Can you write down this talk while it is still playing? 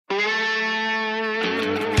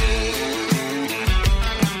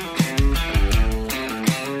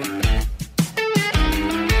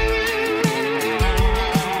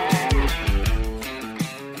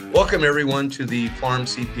Welcome, everyone, to the Farm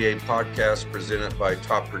CPA podcast presented by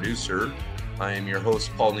Top Producer. I am your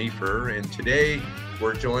host, Paul Neefer, and today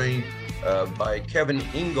we're joined by Kevin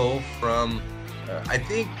Engel from, I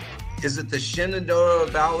think, is it the Shenandoah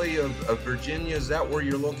Valley of Virginia? Is that where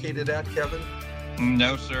you're located at, Kevin?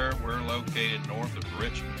 No, sir. We're located north of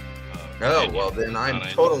Richmond. Oh, well, then I'm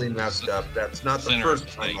totally messed up. That's not the first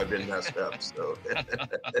time I've been messed up. So,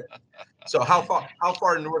 so how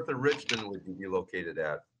far north of Richmond would you be located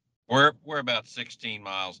at? We're about 16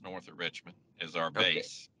 miles north of Richmond is our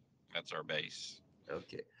base. Okay. That's our base.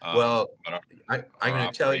 Okay. Well, I'm going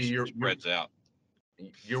to tell you, spreads out.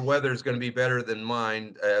 Your weather is going to be better than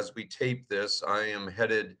mine. As we tape this, I am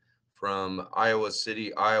headed from Iowa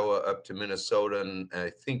City, Iowa, up to Minnesota, and I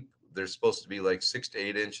think there's supposed to be like 6 to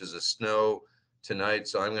 8 inches of snow tonight.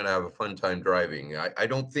 So I'm going to have a fun time driving. I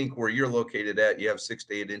don't think where you're located at, you have 6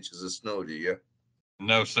 to 8 inches of snow, do you?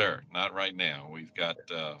 No, sir. Not right now. We've got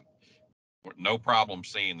no problem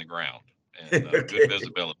seeing the ground and Okay. Good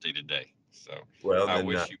visibility today. So well, I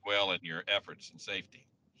wish you well in your efforts and safety.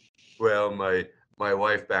 Well, my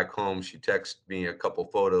wife back home, she texted me a couple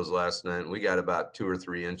photos last night, and we got about 2 or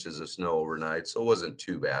 3 inches of snow overnight. So it wasn't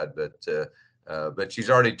too bad, but she's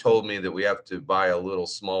already told me that we have to buy a little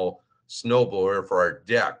small snowblower for our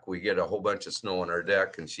deck. We get a whole bunch of snow on our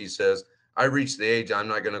deck, and she says, I reached the age I'm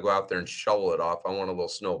not going to go out there and shovel it off. I want a little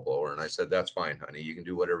snowblower. And I said, that's fine, honey. You can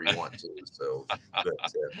do whatever you want to. So,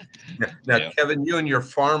 now, yeah. Kevin, you and your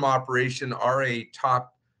farm operation are a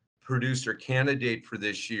top producer candidate for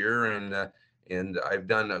this year. And I've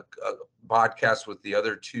done a podcast with the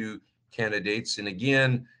other two candidates. And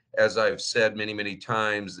again, as I've said many, many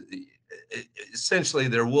times, essentially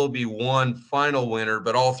there will be one final winner,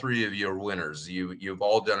 but all three of you are winners. You've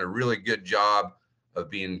all done a really good job of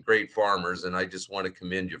being great farmers, and I just want to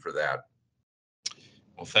commend you for that.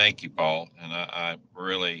 Well, thank you, Paul, and I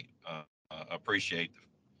really appreciate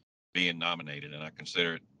being nominated, and I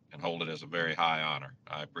consider it and hold it as a very high honor.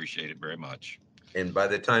 I appreciate it very much. And by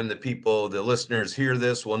the time the listeners hear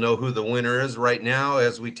this, we'll know who the winner is. Right now,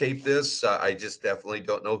 as we tape this, I just definitely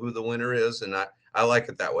don't know who the winner is, and I like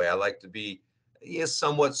it that way. I like to be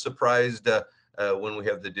somewhat surprised when we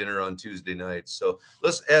have the dinner on Tuesday nights. So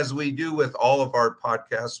as we do with all of our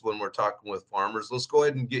podcasts when we're talking with farmers, let's go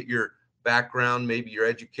ahead and get your background, maybe your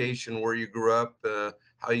education, where you grew up,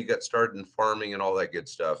 how you got started in farming, and all that good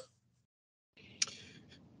stuff.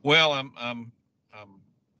 Well, I'm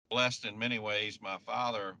blessed in many ways. My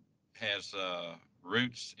father has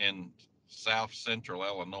roots in South Central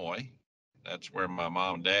Illinois. That's where my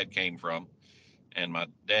mom and dad came from. And my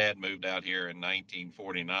dad moved out here in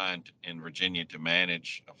 1949 in Virginia to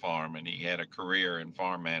manage a farm, and he had a career in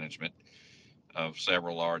farm management of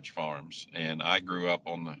several large farms. And I grew up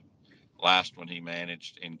on the last one he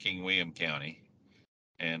managed in King William County,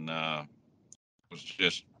 and was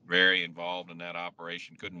just very involved in that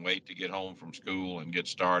operation. Couldn't wait to get home from school and get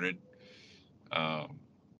started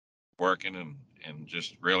working, and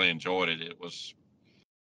just really enjoyed it. It was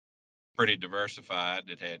pretty diversified.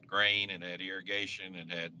 It had grain, it had irrigation,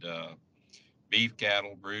 it had beef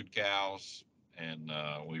cattle, brood cows, and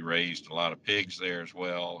we raised a lot of pigs there as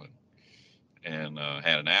well, and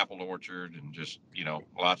had an apple orchard, and just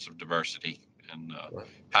lots of diversity, and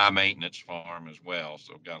high maintenance farm as well.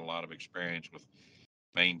 So got a lot of experience with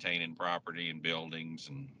maintaining property and buildings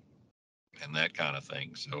and that kind of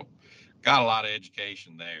thing. So got a lot of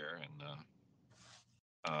education there,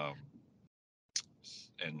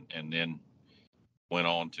 and then went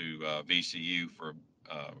on to VCU for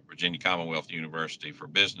Virginia Commonwealth University for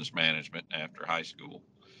business management after high school.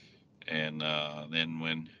 And then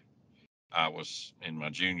when I was in my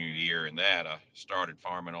junior year in that, I started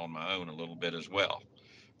farming on my own a little bit as well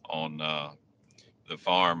on the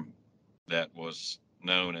farm that was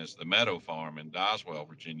known as the Meadow Farm in Doswell,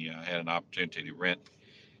 Virginia. I had an opportunity to rent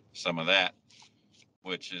some of that,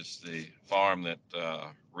 which is the farm that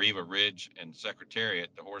Riva Ridge and Secretariat,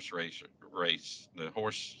 the horse race, the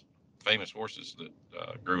famous horses that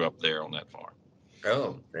grew up there on that farm.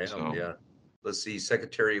 Oh, damn, so, yeah. Let's see,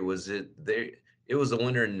 Secretariat, was it there? It was the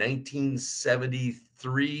winner in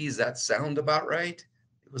 1973. Does that sound about right?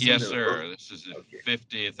 Yes, sir. This is the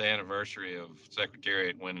 50th anniversary of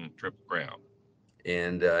Secretariat winning the Triple Crown.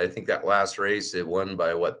 And I think that last race, it won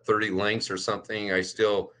by 30 lengths or something. I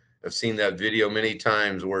still have seen that video many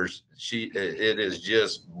times where it is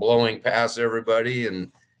just blowing past everybody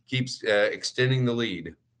and keeps extending the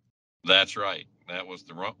lead. That's right. That was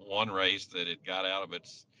the one race that it got out of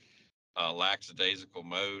its lackadaisical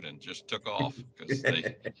mode and just took off because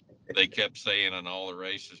they kept saying on all the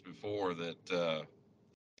races before that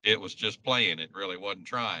it was just playing. It really wasn't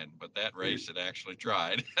trying, but that race it actually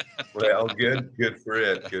tried. Well, good for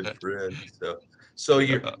it, good for it. So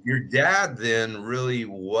your dad then really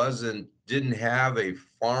didn't have a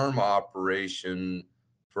farm operation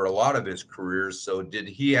for a lot of his career. So did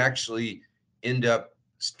he actually end up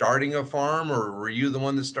starting a farm, or were you the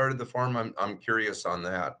one that started the farm? I'm curious on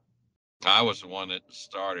that. I was the one that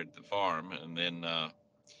started the farm, and then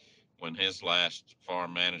when his last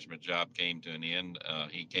farm management job came to an end,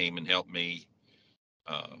 he came and helped me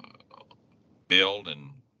uh, build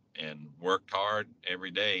and worked hard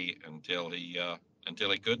every day until he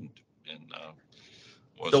couldn't, and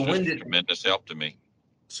was So when just a did tremendous help to me.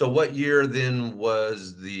 so what year then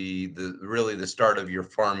was the really the start of your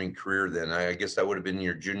farming career then? I guess that would have been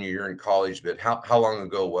your junior year in college, but how long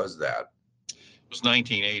ago was that? It was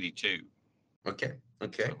 1982, Okay,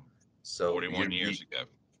 okay. so So 41 you'd be years ago,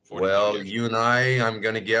 42 well, years you ago. and I'm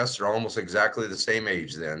going to guess, are almost exactly the same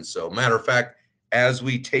age then. So, matter of fact, as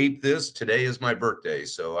we tape this, today is my birthday.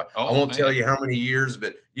 So, I Oh won't tell man, you how many years,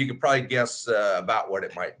 but you could probably guess about what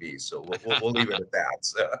it might be. So, we'll leave it at that.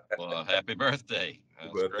 So, well, happy birthday!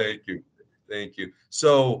 That's well, great. thank you. Thank you.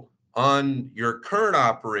 So, on your current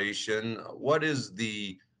operation, what is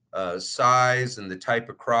the size and the type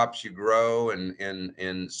of crops you grow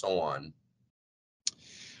and so on?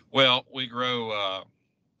 Well, we grow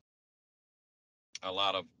a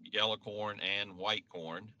lot of yellow corn and white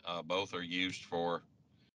corn. Both are used for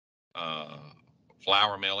uh,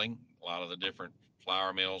 flour milling. A lot of the different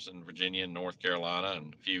flour mills in Virginia and North Carolina,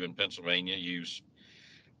 and a few in Pennsylvania, use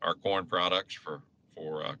our corn products for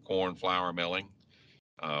corn flour milling.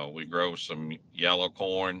 We grow some yellow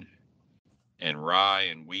corn and rye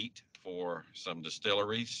and wheat for some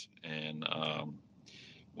distilleries, and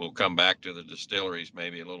we'll come back to the distilleries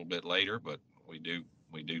maybe a little bit later. But we do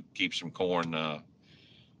we do keep some corn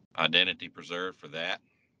identity preserved for that.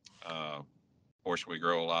 Of course, we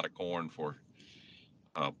grow a lot of corn for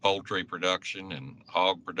poultry production and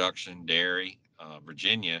hog production, dairy.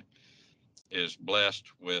 Virginia is blessed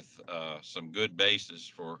with some good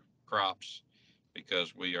bases for crops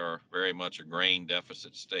because we are very much a grain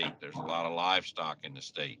deficit state. There's a lot of livestock in the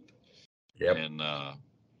state, Yep. and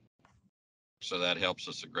so that helps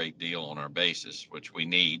us a great deal on our basis, which we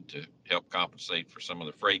need to help compensate for some of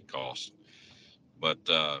the freight costs. But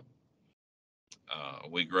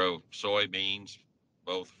we grow soybeans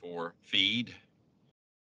both for feed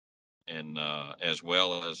and as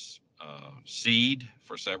well as seed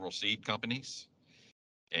for several seed companies.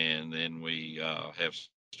 And then we have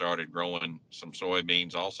started growing some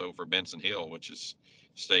soybeans also for Benson Hill, which is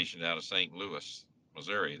stationed out of St. Louis,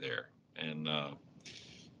 Missouri, there. And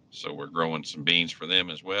so we're growing some beans for them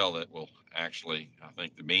as well that will actually, I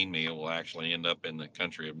think the bean meal will actually end up in the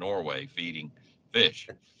country of Norway feeding fish.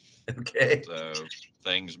 Okay. So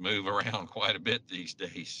things move around quite a bit these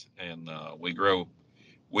days. And we grow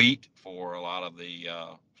wheat for a lot of the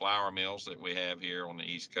flour mills that we have here on the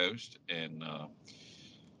East Coast. And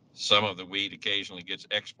some of the wheat occasionally gets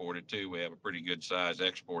exported too. We have a pretty good size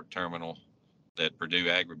export terminal that Purdue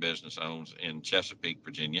Agribusiness owns in Chesapeake,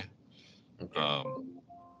 Virginia. Okay. Um,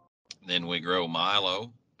 then we grow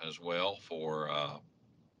milo as well for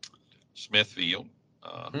Smithfield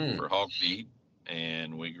Hmm. for hog feed,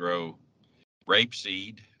 and we grow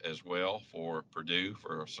rapeseed as well for Purdue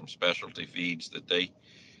for some specialty feeds that they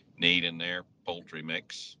need in their poultry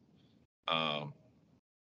mix. Um,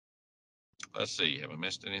 let's see, have I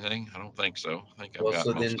missed anything? I don't think so. I think I've Well, got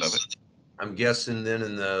so most then of it. I'm guessing then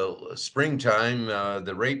in the springtime,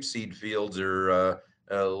 the rapeseed fields are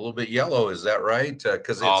a little bit yellow. Is that right?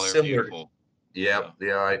 Because Oh, it's they're similar. beautiful. Yeah, Yeah.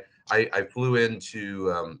 yeah. I flew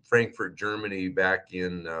into Frankfurt, Germany back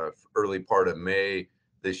in early part of May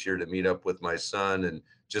this year to meet up with my son, and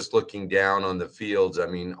just looking down on the fields. I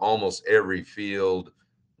mean, almost every field,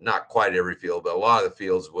 not quite every field, but a lot of the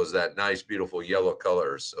fields was that nice, beautiful yellow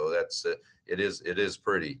color. So that's it is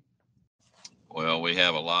pretty. Well, we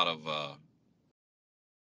have a lot of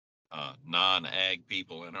non-ag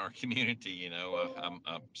people in our community. I'm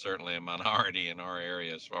certainly a minority in our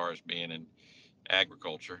area as far as being in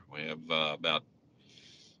agriculture. We have about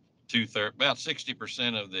about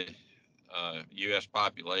 60% of the U.S.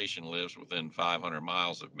 population lives within 500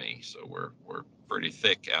 miles of me. So we're pretty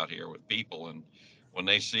thick out here with people. And when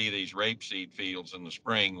they see these rapeseed fields in the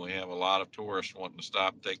spring, we have a lot of tourists wanting to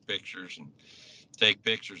stop and take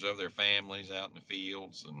pictures of their families out in the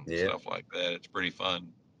fields and Yeah. stuff like that. It's pretty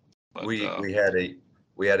fun. But we we had a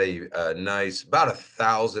we had a nice about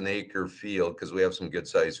 1,000 acre field because we have some good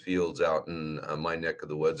sized fields out in my neck of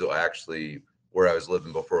the woods. Well, actually, where I was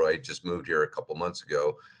living before I just moved here a couple months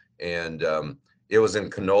ago, and it was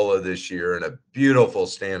in canola this year, and a beautiful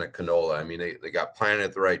stand of canola. I mean, they got planted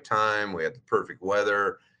at the right time. We had the perfect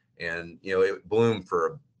weather, and it bloomed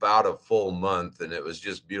for about a full month, and it was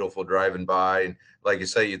just beautiful driving by. And like you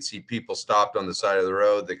say, you'd see people stopped on the side of the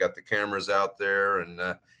road. They got the cameras out there, and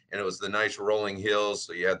it was the nice rolling hills.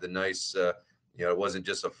 So you had the nice, it wasn't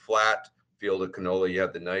just a flat field of canola. You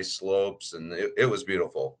had the nice slopes, and it was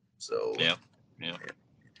beautiful. So, Yeah. Yeah.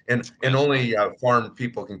 and That's nice. only farm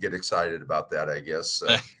people can get excited about that, I guess. So,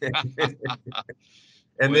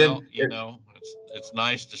 and then, Well, it's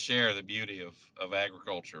nice to share the beauty of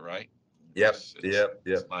agriculture, right? yep, It's yep,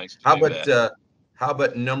 yep. nice to How do about that. how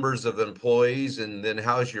about numbers of employees, and then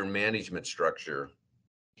how's your management structure?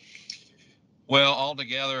 Well,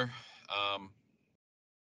 altogether, um,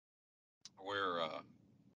 we're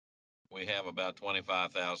we have about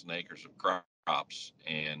 25,000 acres of crops,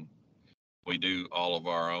 and we do all of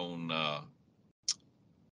our own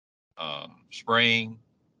spraying.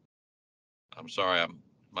 I'm sorry, I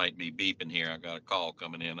might be beeping here. I got a call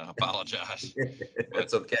coming in. I apologize, but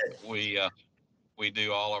That's okay. we uh, we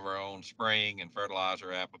do all of our own spraying and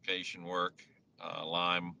fertilizer application work,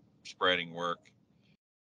 lime spreading work,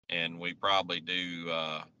 and we probably do.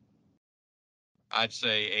 I'd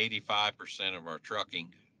say 85% of our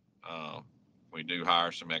trucking. Uh, we do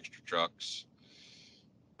hire some extra trucks.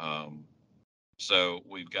 Um, so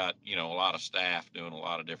we've got, a lot of staff doing a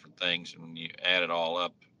lot of different things. And when you add it all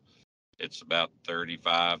up, it's about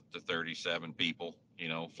 35 to 37 people,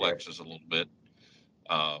 Yeah. flexes a little bit.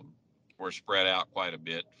 Um, we're spread out quite a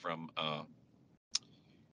bit from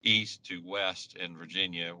east to west in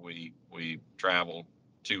Virginia. We travel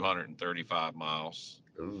 235 miles.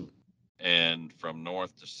 Ooh. And from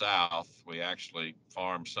north to south, we actually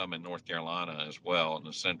farm some in North Carolina as well, in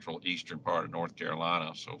the central eastern part of North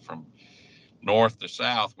Carolina. So from north to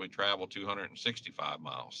south, we travel 265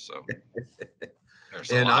 miles. So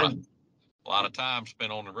there's a And lot of I'm a lot of time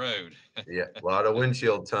spent on the road. Yeah, a lot of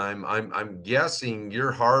windshield time. I'm guessing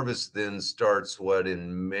your harvest then starts what,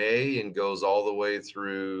 in May and goes all the way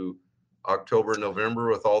through October, November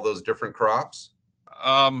with all those different crops?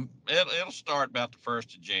 It'll start about the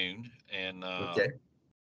 1st of June, and Okay.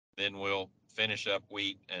 then we'll finish up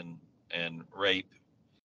wheat and rape,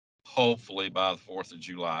 hopefully by the 4th of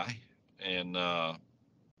July, and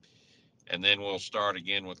and then we'll start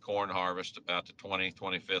again with corn harvest about the 20th,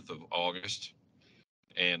 25th of August,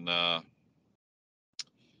 and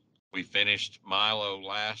we finished Milo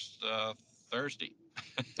last Thursday.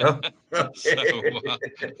 Oh, So okay.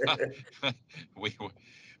 we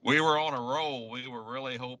we were on a roll. We were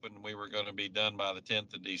really hoping we were going to be done by the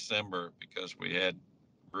 10th of December because we had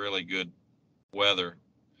really good weather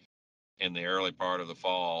in the early part of the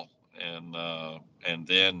fall, and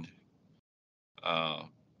then uh,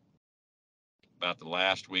 about the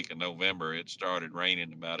last week of November, it started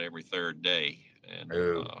raining about every third day, and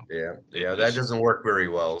Oh, yeah, it yeah, that just doesn't work very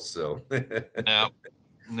well. So, no,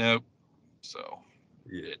 nope. So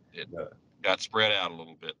yeah, it no. got spread out a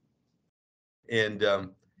little bit. And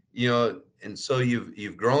and so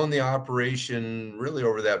you've grown the operation really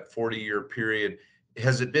over that 40-year period.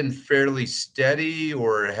 Has it been fairly steady,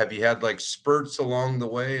 or have you had like spurts along the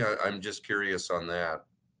way? I'm just curious on that.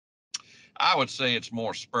 I would say it's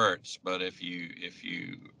more spurts, but if you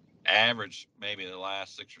average maybe the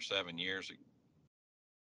last 6 or 7 years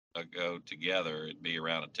ago together, it'd be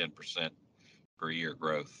around a 10% per year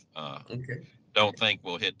growth. Okay. Don't think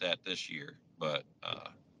we'll hit that this year, but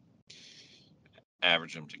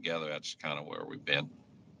average them together, that's kind of where we've been.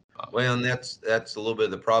 Uh, Well, and that's a little bit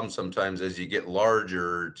of the problem sometimes as you get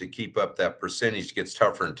larger to keep up that percentage gets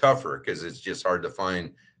tougher and tougher because it's just hard to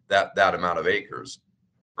find that amount of acres.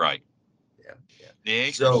 right. Yeah, yeah. The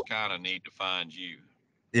acres So kind of need to find you.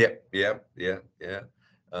 yeah, yeah, yeah, yeah.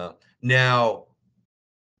 Now,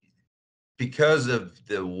 because of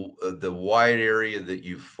the wide area that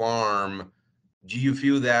you farm, do you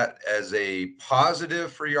view that as a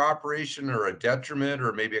positive for your operation or a detriment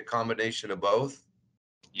or maybe a combination of both?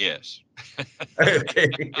 Yes. Okay.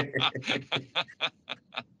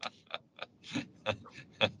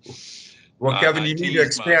 Well, Kevin, I you need to tease my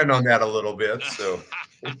expand on that a little bit. So,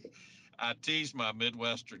 I tease my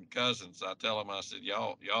Midwestern cousins. I tell them, I said,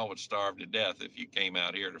 y'all would starve to death if you came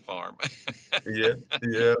out here to farm. yeah,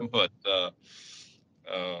 yeah. But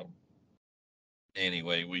uh,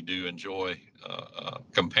 anyway, we do enjoy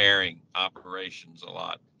comparing operations a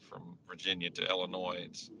lot from Virginia to Illinois.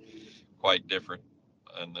 It's quite different,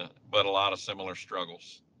 and but a lot of similar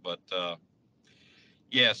struggles. But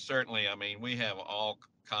Yes, certainly. I mean, we have all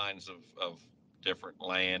kinds of different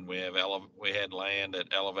land. We had land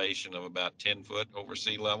at elevation of about 10 foot over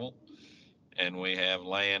sea level, and we have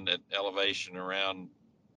land at elevation around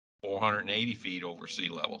 480 feet over sea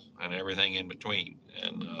level, and everything in between.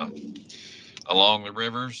 And along the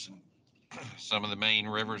rivers, some of the main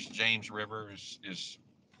rivers, James River is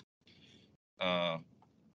uh,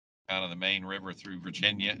 kind of the main river through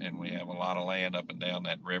Virginia, and we have a lot of land up and down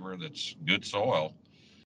that river that's good soil.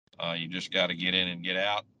 You just got to get in and get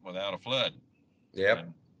out without a flood. Yep.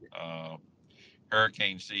 And uh,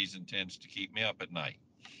 hurricane season tends to keep me up at night.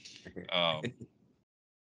 Um,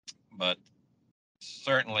 but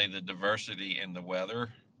certainly the diversity in the weather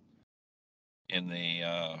in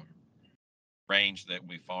the range that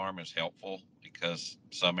we farm is helpful because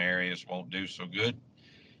some areas won't do so good,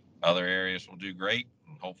 other areas will do great,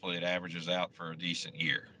 and hopefully it averages out for a decent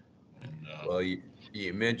year. And Well,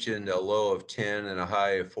 you mentioned a low of 10 and a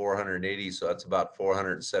high of 480, so that's about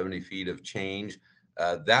 470 feet of change.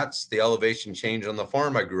 That's the elevation change on the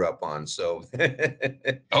farm I grew up on. So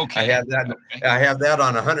I okay, had that. okay, I have that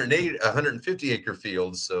on 108, 150 acre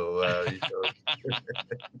fields.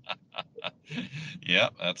 yeah,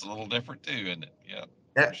 that's a little different too, isn't it? Yeah,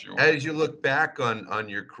 for sure. As you look back on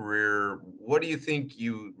your career, what do you think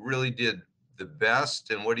you really did the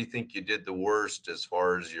best, and what do you think you did the worst as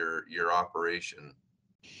far as your operation?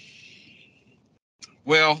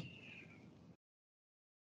 Well,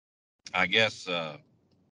 I guess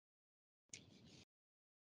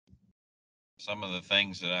some of the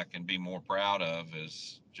things that I can be more proud of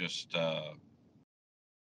is just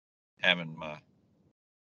having my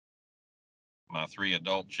three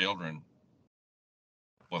adult children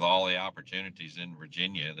with all the opportunities in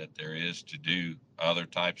Virginia that there is to do other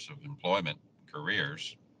types of employment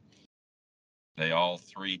careers. They all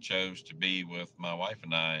three chose to be with my wife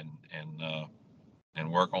and I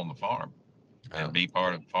and work on the farm and Oh, be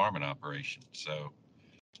part of the farming operation. So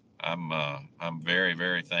I'm very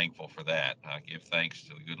very thankful for that. I give thanks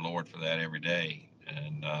to the good Lord for that every day.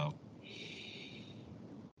 And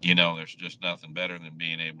there's just nothing better than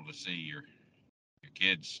being able to see your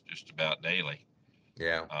kids just about daily.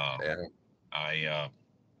 yeah, Uh, yeah, I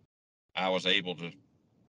I was able to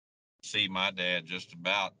see my dad just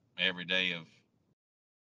about every day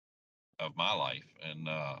of my life, and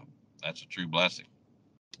that's a true blessing.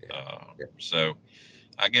 yeah, yeah, So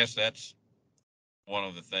I guess that's one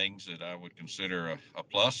of the things that I would consider a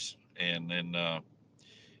plus. And then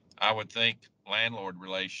I would think landlord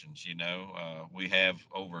relations. We have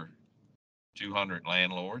over 200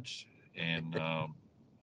 landlords, and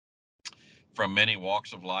from many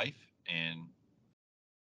walks of life, and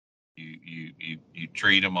you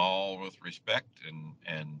treat them all with respect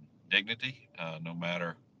and dignity, no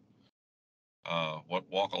matter what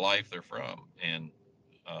walk of life they're from, and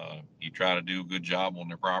you try to do a good job on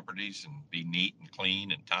their properties and be neat and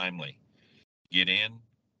clean and timely. Get in,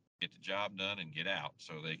 get the job done, and get out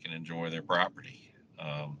so they can enjoy their property.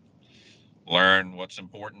 Learn what's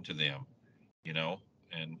important to them, you know,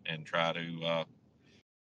 and try to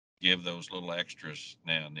give those little extras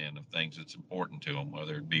now and then of things that's important to them,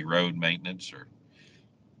 whether it be road maintenance or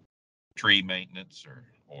tree maintenance or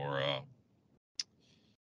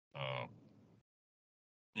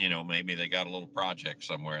maybe they got a little project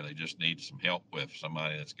somewhere they just need some help with,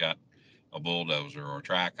 somebody that's got a bulldozer or a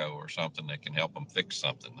traco or something that can help them fix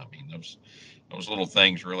something. I mean, those little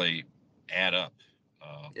things really add up.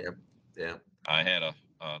 Uh, yeah, yeah. I had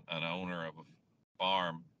an owner of a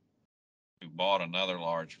farm who bought another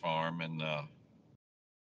large farm, and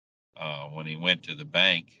when he went to the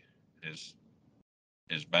bank, his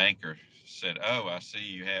his banker said, "Oh, I see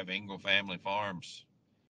you have Engel Family Farms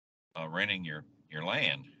renting your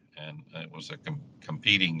land," and it was a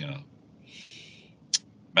competing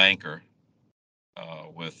banker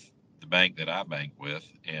with the bank that I bank with,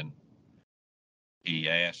 and he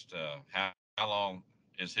asked how long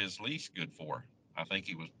is his lease good for. I think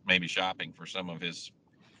he was maybe shopping for some of his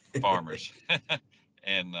farmers,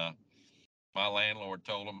 and my landlord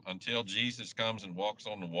told him until Jesus comes and walks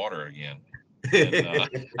on the water again. And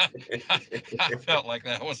I felt like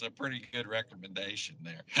that was a pretty good recommendation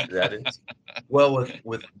there. That is well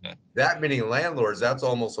with that many landlords, that's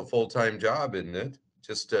almost a full-time job, isn't it?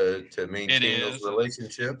 Just to It maintain those is, and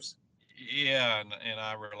relationships. yeah, and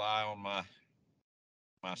I rely on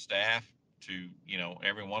my staff to,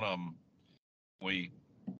 every one of them. We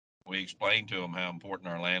we explain to them how important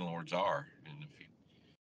our landlords are, and if you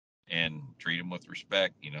and treat them with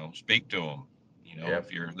respect. Speak to them. If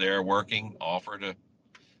Yep. you're there working, offer to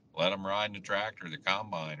let them ride in the tractor, the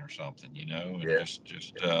combine, or something. And Yeah. just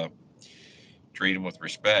treat them with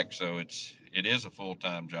respect. So it is a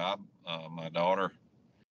full-time job. My daughter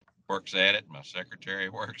works at it. My secretary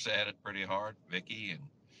works at it pretty hard, Vicky,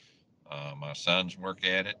 and my sons work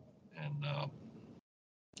at it, and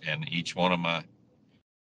each one of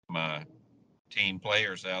my team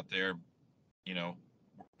players out there, you know,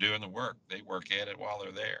 doing the work. They work at it while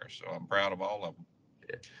they're there. So I'm proud of all of them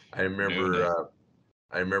I for doing remember that.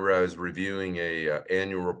 I remember I was reviewing a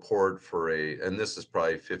annual report for and this is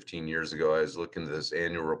probably 15 years ago. I was looking at this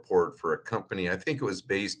annual report for a company. I think it was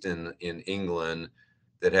based in England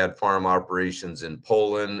that had farm operations in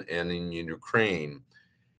Poland and in Ukraine.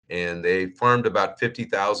 And they farmed about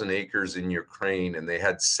 50,000 acres in Ukraine, and they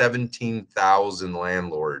had 17,000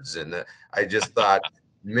 landlords. And I just thought,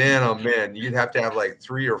 man, oh man, you'd have to have like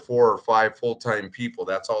 3 or 4 or 5 full-time people.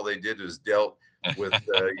 That's all they did was dealt with,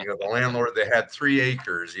 the landlord. They had 3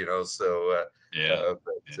 acres, so, Yeah.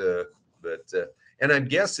 but, and I'm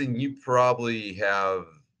guessing you probably have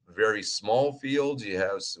very small fields. You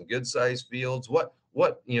have some good-sized fields. What,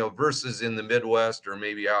 versus in the Midwest or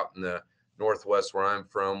maybe out in the Northwest where I'm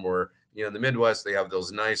from, where in the Midwest they have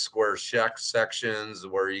those nice square sections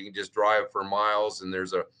where you can just drive for miles, and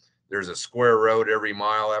there's a square road every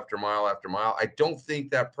mile after mile after mile. I don't think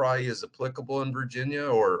that probably is applicable in Virginia,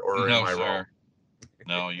 or am No, I wrong? sir.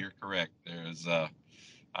 No, you're correct. There's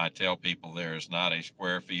I tell people there is not a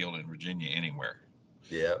square field in Virginia anywhere.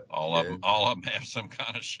 Yeah, All of yeah, them, all of them have some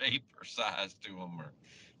kind of shape or size to them or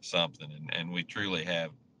something, and we truly have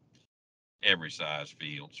every size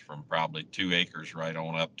fields from probably 2 acres right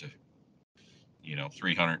on up to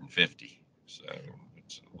 350. So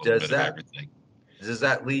it's a little does bit of that everything. does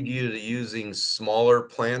that lead you to using smaller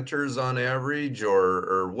planters on average,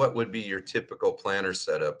 or what would be your typical planter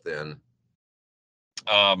setup then?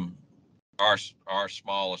 Um, our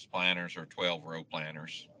smallest planters are 12 row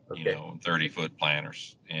planters, Okay. and 30-foot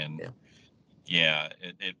planters, and Yeah. yeah,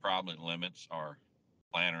 it probably limits our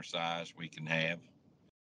planter size we can have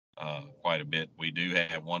quite a bit. We do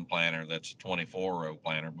have one planter that's a 24-row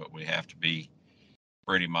planter, but we have to be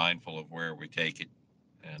pretty mindful of where we take it,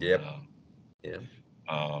 and Yep. Yeah.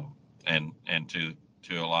 and to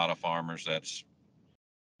a lot of farmers that's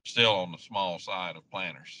still on the small side of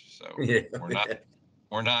planters. So Yeah. we're not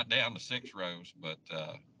we're not down to 6 rows, but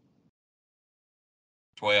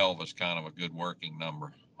 12 is kind of a good working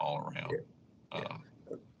number all around. Yeah. Uh,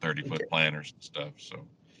 Yeah. 30-foot Okay. planters and stuff. So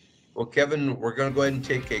Well, Kevin, we're going to go ahead and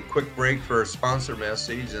take a quick break for a sponsor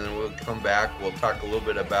message, and then we'll come back. We'll talk a little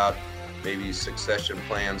bit about maybe succession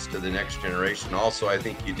plans to the next generation. Also, I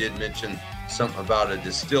think you did mention something about a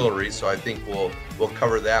distillery, so I think we'll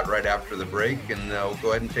cover that right after the break, and we'll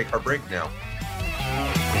go ahead and take our break now.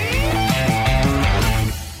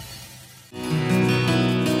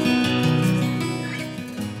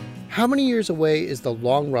 How many years away is the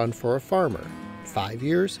long run for a farmer? 5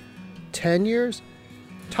 years? 10 years?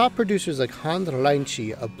 Top producers like Hans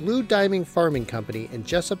Reinche of Blue Diamond Farming Company in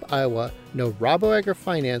Jessup, Iowa, know RoboAgri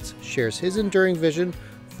Finance shares his enduring vision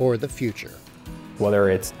for the future. Whether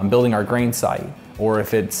it's building our grain site or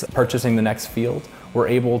if it's purchasing the next field, we're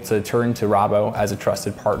able to turn to Robo as a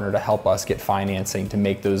trusted partner to help us get financing to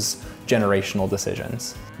make those generational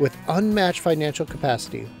decisions. With unmatched financial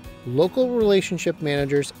capacity, local relationship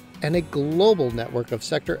managers, and a global network of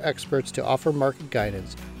sector experts to offer market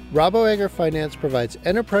guidance, RoboAgri Finance provides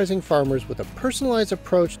enterprising farmers with a personalized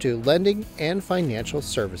approach to lending and financial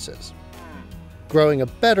services. Growing a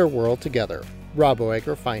better world together,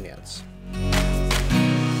 RoboAgri Finance.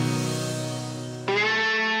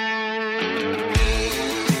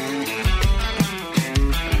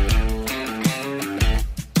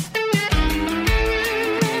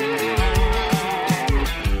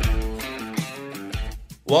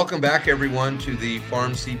 Welcome back, everyone, to the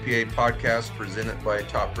Farm CPA podcast presented by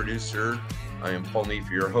Top Producer. I am Paul Neef,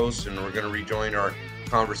 your host, and we're going to rejoin our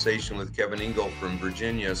conversation with Kevin Engel from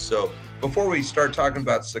Virginia. So before we start talking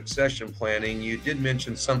about succession planning, you did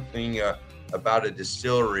mention something about a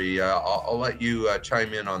distillery. I'll let you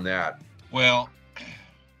chime in on that. Well,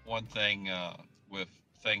 one thing with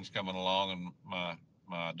things coming along and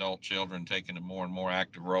my adult children taking a more and more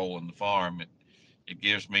active role in the farm, it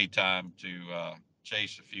gives me time to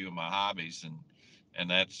chase a few of my hobbies, and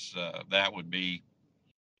that would be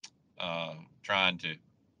trying to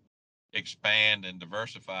expand and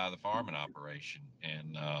diversify the farming operation.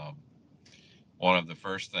 And one of the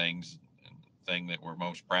first thing that we're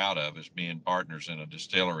most proud of is being partners in a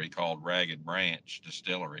distillery called Ragged Branch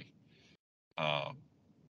Distillery.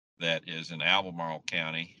 That is in Albemarle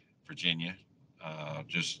County, Virginia,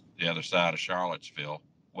 just the other side of Charlottesville,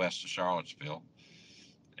 west of Charlottesville.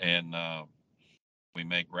 And we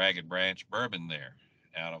make Ragged Branch bourbon there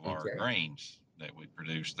out of our Okay. grains that we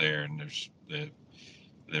produce there, and there's the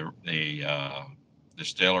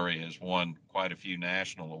distillery has won quite a few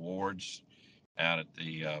national awards out at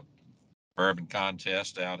the bourbon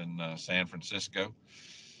contest out in San Francisco,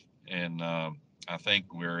 and I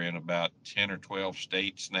think we're in about 10 or 12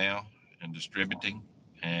 states now and distributing,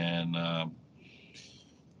 and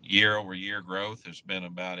year over year growth has been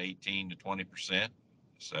about 18 to 20%.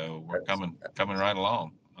 So we're coming right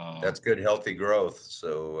along. That's good, healthy growth.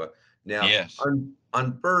 So now yes,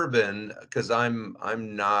 on bourbon, because I'm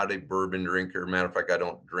not a bourbon drinker. Matter of fact, I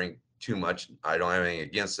don't drink too much. I don't have anything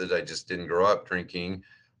against it. I just didn't grow up drinking.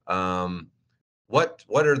 What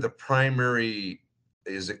are the primary?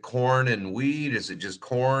 Is it corn and wheat? Is it just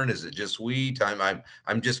corn? Is it just wheat?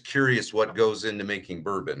 I'm just curious what goes into making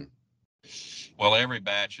bourbon. well, every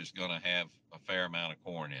batch is going to have a fair amount of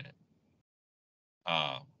corn in it,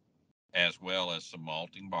 as well as some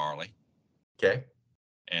malting barley. Okay.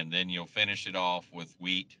 And then you'll finish it off with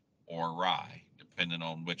wheat or rye, depending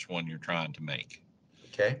on which one you're trying to make.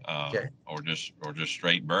 Okay. Okay. Or just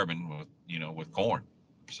straight bourbon with with corn.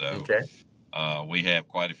 So Okay. we have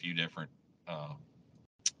quite a few different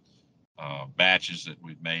batches that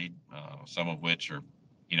we've made, some of which are,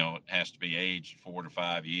 it has to be aged 4 to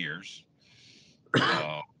 5 years.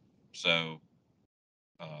 So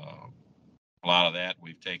a lot of that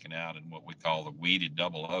we've taken out in what we call the wheated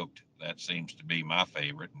double oaked. That seems to be my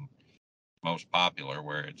favorite and most popular,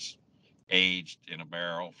 where it's aged in a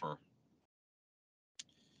barrel for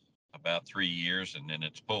about 3 years, and then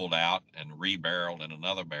it's pulled out and rebarreled in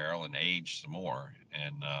another barrel and aged some more.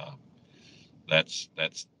 And that's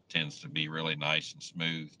tends to be really nice and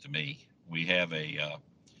smooth to me. We have a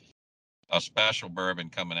special bourbon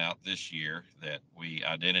coming out this year that we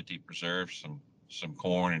identity preserve some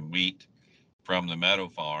corn and wheat from the Meadow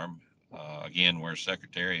Farm, again where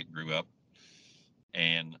Secretariat grew up,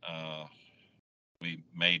 and we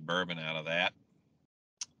made bourbon out of that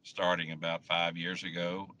starting about 5 years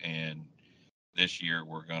ago, and this year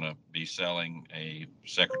we're going to be selling a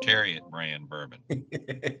Secretariat brand bourbon.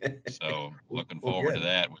 So looking forward to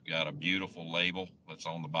that. We've got a beautiful label that's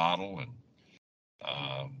on the bottle, and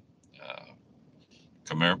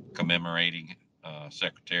commemorating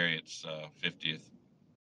Secretariat's 50th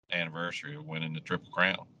anniversary of winning the Triple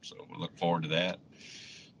Crown. So we look forward to that.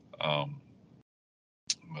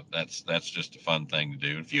 But that's just a fun thing to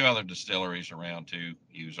do. A few other distilleries around too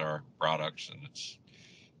use our products, and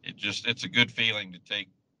it's a good feeling to take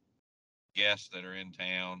guests that are in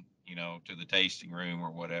town, to the tasting room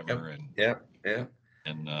or whatever, and be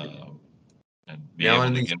now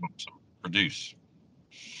able to get them some produce.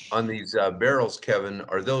 On these barrels, Kevin,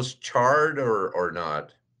 are those charred or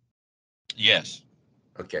not? Yes.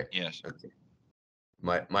 Okay. Yes. Okay.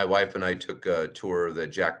 My wife and I took a tour of the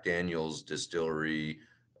Jack Daniel's distillery,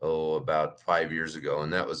 about 5 years ago,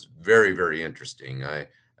 and that was very, very interesting.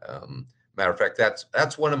 Matter of fact,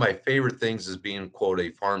 that's one of my favorite things, is being, quote, a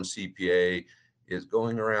farm CPA, is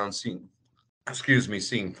going around seeing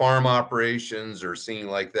farm operations or seeing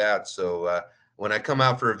like that. So when I come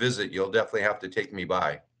out for a visit, you'll definitely have to take me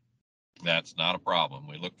by. That's not a problem.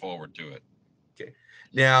 We look forward to it. Okay.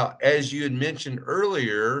 Now, as you had mentioned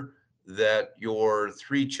earlier, that your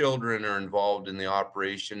 3 children are involved in the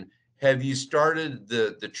operation, have you started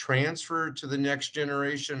the transfer to the next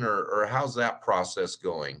generation, or how's that process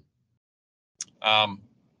going?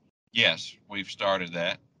 Yes, we've started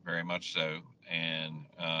that, very much so, and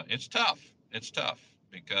it's tough. It's tough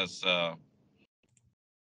because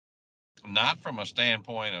not from a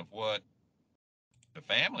standpoint of what the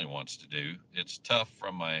family wants to do. It's tough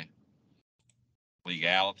from a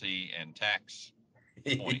legality and tax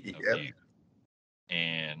point of Yep. view.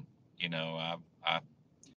 And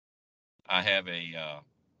I have a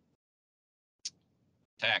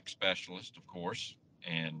tax specialist, of course,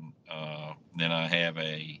 and then I have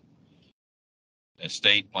a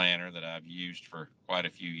estate planner that I've used for quite a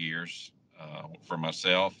few years for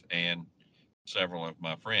myself and several of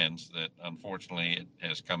my friends, that unfortunately it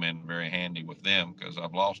has come in very handy with them because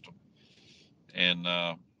I've lost them. And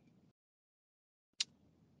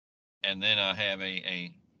then I have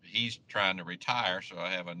he's trying to retire, so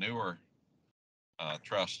I have a newer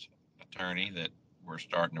trust attorney that we're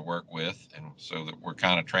starting to work with, and so that we're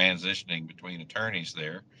kind of transitioning between attorneys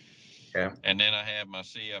there. Yeah. And then I have my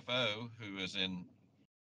CFO, who is in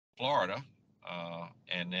Florida,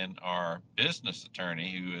 and then our business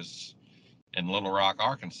attorney, who is in Little Rock,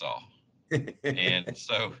 Arkansas. And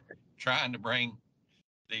so trying to bring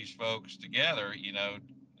these folks together,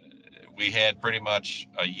 we had pretty much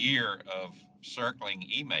a year of circling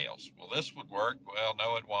emails. Well, this would work. Well,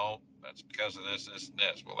 no, it won't. That's because of this, and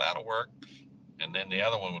this. Well, that'll work. And then the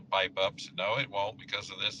other one would pipe up and say, no, it won't because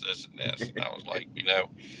of this, this, and this. And I was like,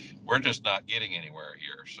 we're just not getting anywhere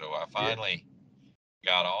here. So I finally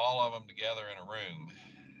got all of them together in a room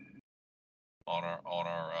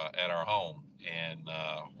at our home and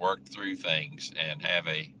worked through things and have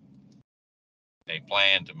a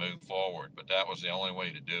plan to move forward. But that was the only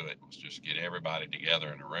way to do it, was just get everybody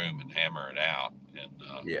together in a room and hammer it out. And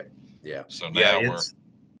so now we're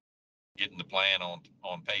getting the plan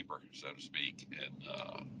on paper, so to speak. And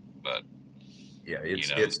but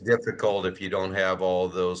it's difficult if you don't have all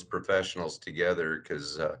those professionals together,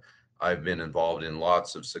 because I've been involved in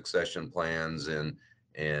lots of succession plans, and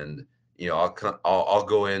I'll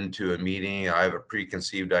go into a meeting, I have a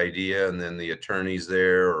preconceived idea, and then the attorney's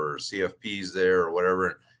there or CFP's there or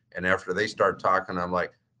whatever, and after they start talking, I'm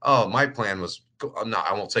like, oh, my plan was not,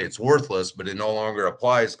 I won't say it's worthless, but it no longer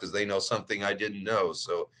applies because they know something I didn't know.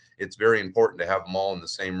 So it's very important to have them all in the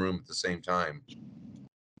same room at the same time.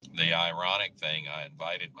 The ironic thing, I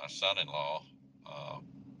invited my son-in-law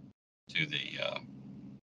to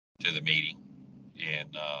the meeting,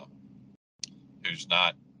 and who's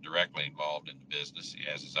not directly involved in the business. He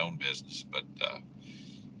has his own business, but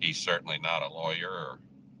he's certainly not a lawyer or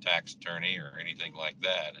tax attorney or anything like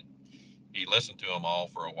that. And he listened to them all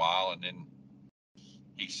for a while, and then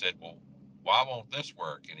he said, well, why won't this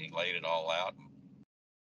work? And he laid it all out, and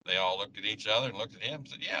they all looked at each other and looked at him and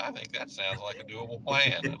said, yeah, I think that sounds like a doable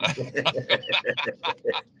plan.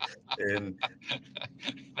 And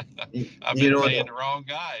I've been paying the wrong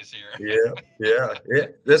guys here. Yeah.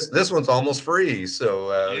 This one's almost free.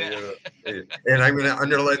 So, and I'm going to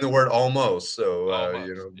underline the word almost. So,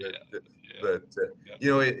 almost,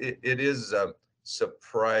 it is not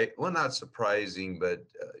surprising, but,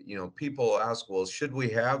 people ask, well, should we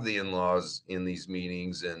have the in-laws in these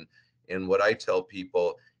meetings? And what I tell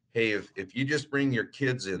people, hey, if you just bring your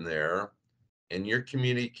kids in there and you're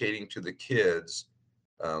communicating to the kids,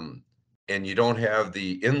 and you don't have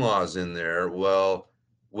the in-laws in there, well,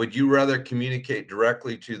 would you rather communicate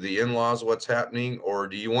directly to the in-laws what's happening, or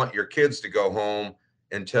do you want your kids to go home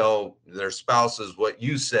and tell their spouses what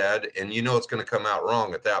you said, and it's going to come out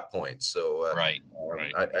wrong at that point? So right.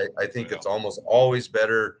 I think it's almost always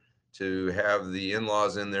better to have the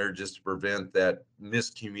in-laws in there just to prevent that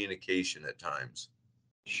miscommunication at times.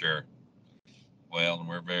 Sure. Well, and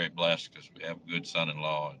we're very blessed because we have a good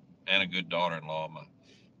son-in-law and a good daughter-in-law.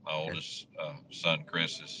 My oldest son,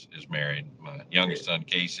 Chris, is married. My youngest son,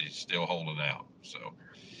 Casey, is still holding out. So,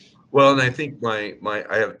 well, and I think I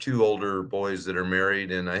have two older boys that are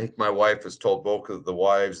married, and I think my wife has told both of the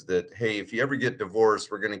wives that, hey, if you ever get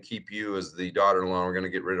divorced, we're going to keep you as the daughter-in-law. We're going to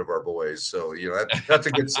get rid of our boys. So, that's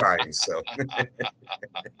a good sign. So,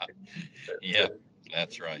 yeah,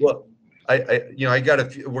 that's right. Well,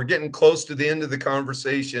 we're getting close to the end of the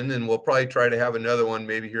conversation, and we'll probably try to have another one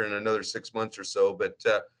maybe here in another 6 months or so. But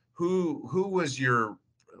who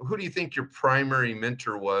do you think your primary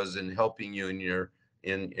mentor was in helping you in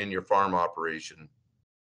your farm operation?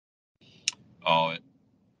 Oh,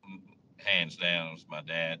 hands down, it was my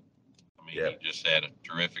dad. I mean, he just had a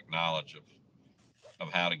terrific knowledge of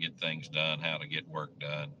how to get things done, how to get work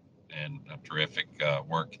done, and a terrific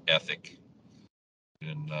work ethic.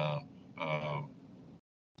 And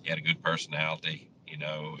he had a good personality,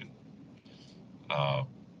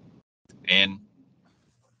 and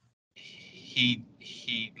he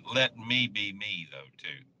let me be me though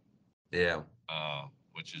too. Yeah.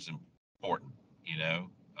 Which is important,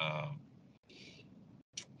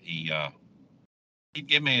 he'd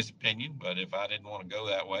give me his opinion, but if I didn't want to go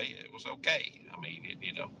that way, it was okay. I mean,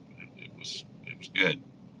 it was good.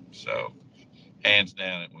 So hands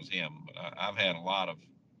down, it was him. But I've had a lot of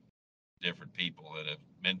different people that have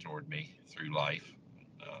mentored me through life.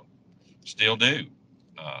 Still do.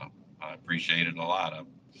 I appreciate it a lot.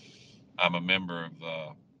 I'm a member of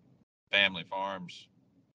Family Farms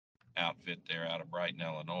outfit there out of Brighton,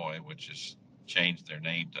 Illinois, which has changed their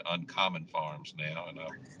name to Uncommon Farms now, and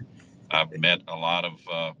I've met a lot of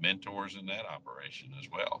mentors in that operation as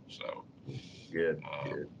well. So good.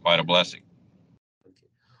 Quite a blessing.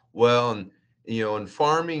 Well, and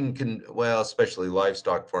farming especially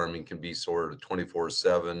livestock farming can be sort of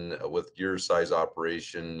 24/7. With your size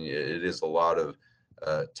operation, it is a lot of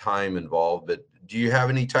time involved. But do you have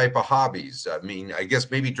any type of hobbies? I mean, I guess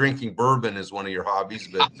maybe drinking bourbon is one of your hobbies,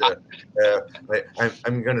 but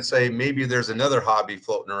I'm going to say maybe there's another hobby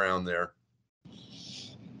floating around there.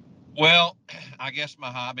 Well, I guess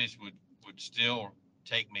my hobbies would still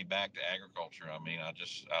take me back to agriculture. I mean, I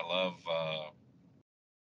love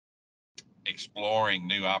exploring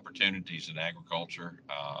new opportunities in agriculture.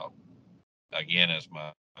 Again, as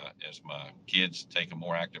my as my kids take a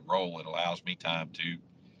more active role, it allows me time to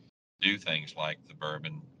do things like the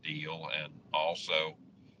bourbon deal, and also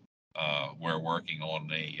we're working on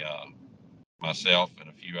myself and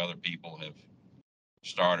a few other people have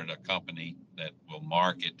started a company that will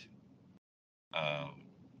market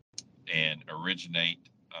and originate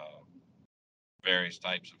various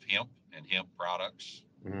types of hemp and hemp products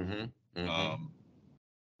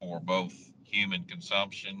for both human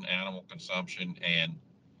consumption, animal consumption, and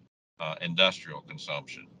industrial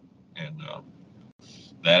consumption. And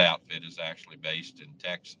that outfit is actually based in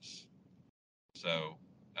Texas. So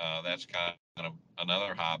that's kind of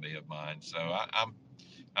another hobby of mine. So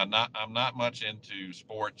I'm not much into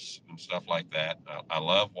sports and stuff like that. I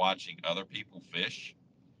love watching other people fish.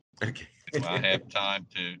 Okay. If I have time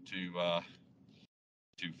to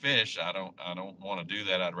fish, I don't want to do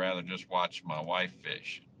that. I'd rather just watch my wife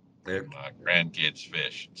fish, and my grandkids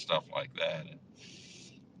fish, and stuff like that.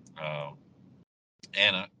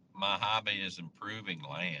 And my hobby is improving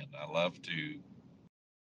land. I love to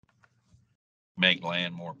make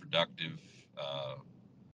land more productive,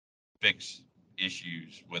 fix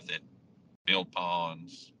issues with it, build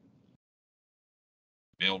ponds,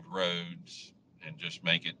 build roads, and just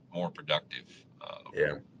make it more productive.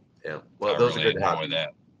 Yeah. Well, I those really are good enjoy hobbies.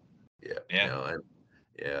 that. Yeah. No,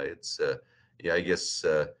 it's yeah. I guess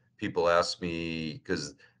people ask me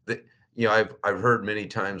because I've heard many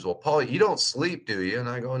times, well, Paul, you don't sleep, do you? And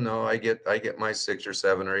I go, no, I get my 6 or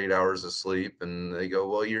 7 or 8 hours of sleep. And they go,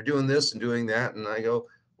 well, you're doing this and doing that. And I go,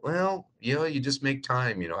 well, you just make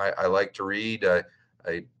time. I like to read. I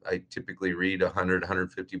typically read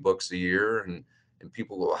 150 books a year, and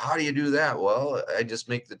people go, how do you do that? Well, I just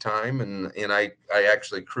make the time, and I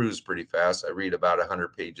actually cruise pretty fast. I read about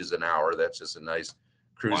 100 pages an hour. That's just a nice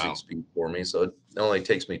cruising Wow. speed for me. So it only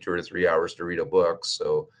takes me 2 or 3 hours to read a book.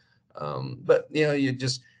 So, but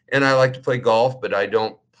and I like to play golf, but I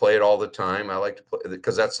don't play it all the time. I like to play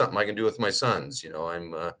because that's something I can do with my sons.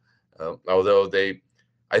 Although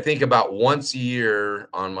I think about once a year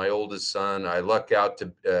on my oldest son, I luck out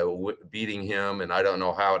to beating him, and I don't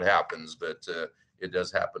know how it happens, but it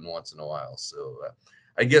does happen once in a while. So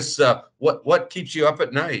I guess what keeps you up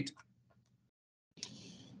at night?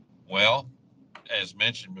 Well, as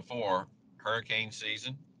mentioned before, hurricane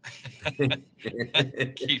season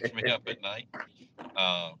keeps me up at night.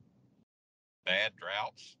 Bad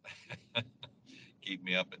droughts keep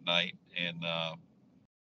me up at night, and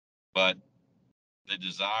but the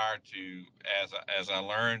desire to, as I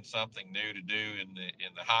learned something new to do in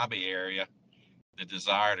the hobby area, the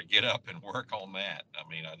desire to get up and work on that. I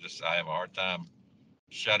mean, I have a hard time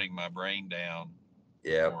shutting my brain down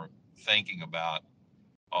or thinking about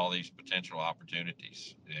all these potential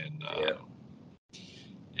opportunities, and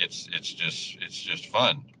it's just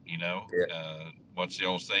fun, what's the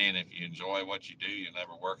old saying? If you enjoy what you do, you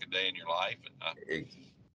never work a day in your life. And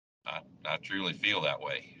I truly feel that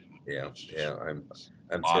way. I'm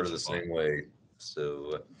sort of the Fun. same way.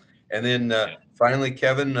 So, and then Yeah. finally,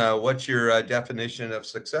 Kevin, what's your definition of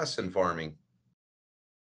success in farming?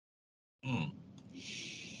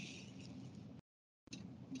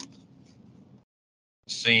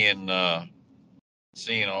 Seeing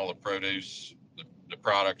all the produce, the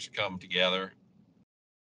products come together,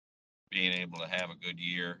 being able to have a good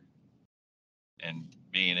year, and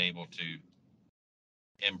being able to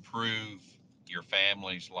improve your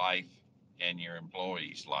family's life and your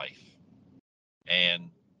employees' life, and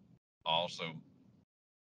also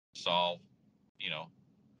solve,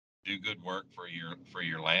 do good work for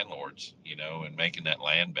your landlords, and making that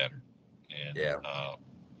land better. And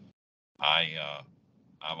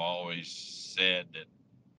I've always said that,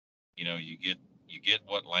 you get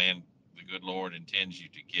what land the good Lord intends you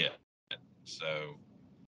to get. So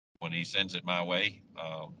when He sends it my way,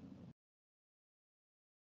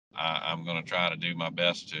 I'm going to try to do my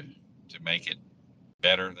best to make it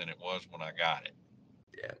better than it was when I got it.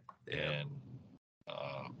 And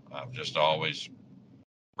I've just always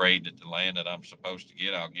prayed that the land that I'm supposed to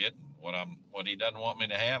get, I'll get. And what He doesn't want me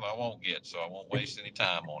to have, I won't get. So I won't waste any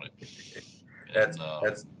time on it.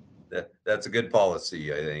 That's a good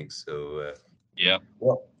policy, I think. So yeah.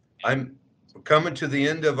 Well, I'm coming to the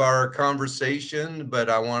end of our conversation, but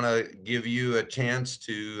I want to give you a chance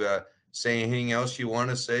to say anything else you want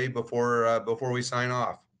to say before we sign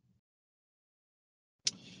off.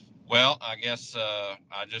 Well, I guess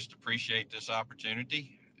I just appreciate this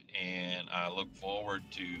opportunity, and I look forward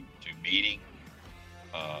to meeting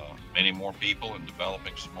many more people and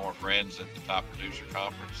developing some more friends at the Top Producer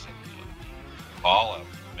Conference. And Paul, I've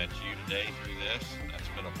met you today through this. That's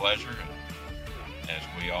been a pleasure. And as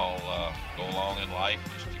we all go along in life,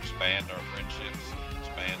 just expand our friendships,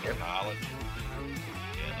 expand expand their knowledge,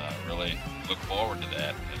 and really look forward to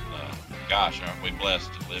that. And gosh, aren't we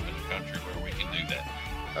blessed to live in a country where we can do that?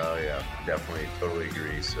 Oh yeah, definitely, totally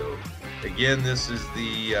agree. So again, this is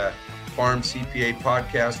the Farm CPA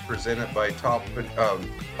podcast presented by top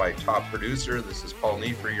producer. This is Paul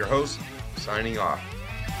Neefer, your host, signing off.